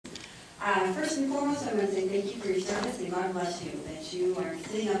First and foremost, I want to say thank you for your service and God bless you, that you are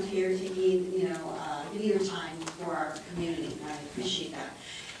sitting up here taking, giving your time for our community. I appreciate that.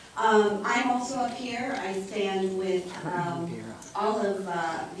 I'm also up here. I stand with all of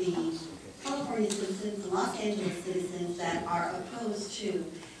the California citizens, Los Angeles citizens that are opposed to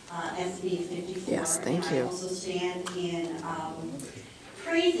SB 54. Yes, thank you. I also stand in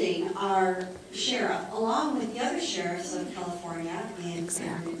praising our sheriff, along with the other sheriffs of California in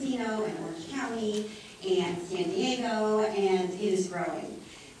San Bernardino and Orange County and San Diego, and it is growing.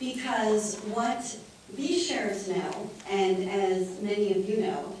 Because what these sheriffs know, and as many of you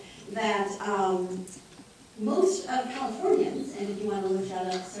know, that most of Californians, and if you want to look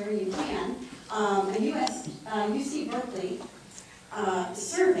that up, sir, you can, a UC Berkeley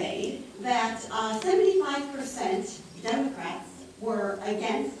surveyed that 75% Democrats were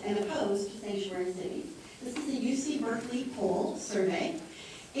against and opposed to sanctuary cities. This is a UC Berkeley poll survey.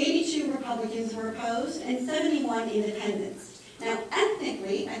 82 Republicans were opposed and 71 independents. Now,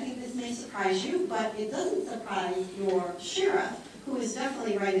 ethnically, I think this may surprise you, but it doesn't surprise your sheriff, who is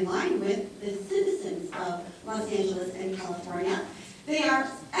definitely right in line with the citizens of Los Angeles and California. They are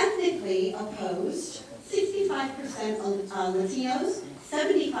ethnically opposed, 65% Latinos,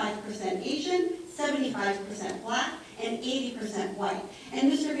 75% Asian, 75% Black, and 80% white.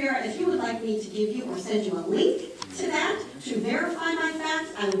 And Mr. Vera, if you would like me to give you or send you a link to that to verify my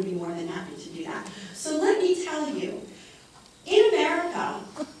facts, I would be more than happy to do that. So let me tell you, in America,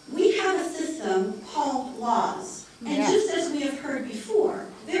 we have a system called laws. And just as we have heard before,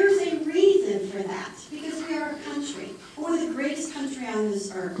 there is a reason for that, because we are a country. We're the greatest country on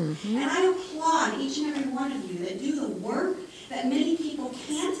this earth. And I applaud each and every one of you that do the work that many people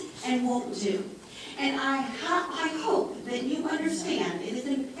can't and won't do. And I hope that you understand it is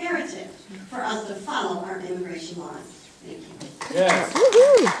imperative for us to follow our immigration laws. Thank you. Yes.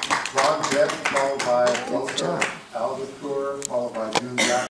 Ron Jett, followed by Lisa Albacore, followed by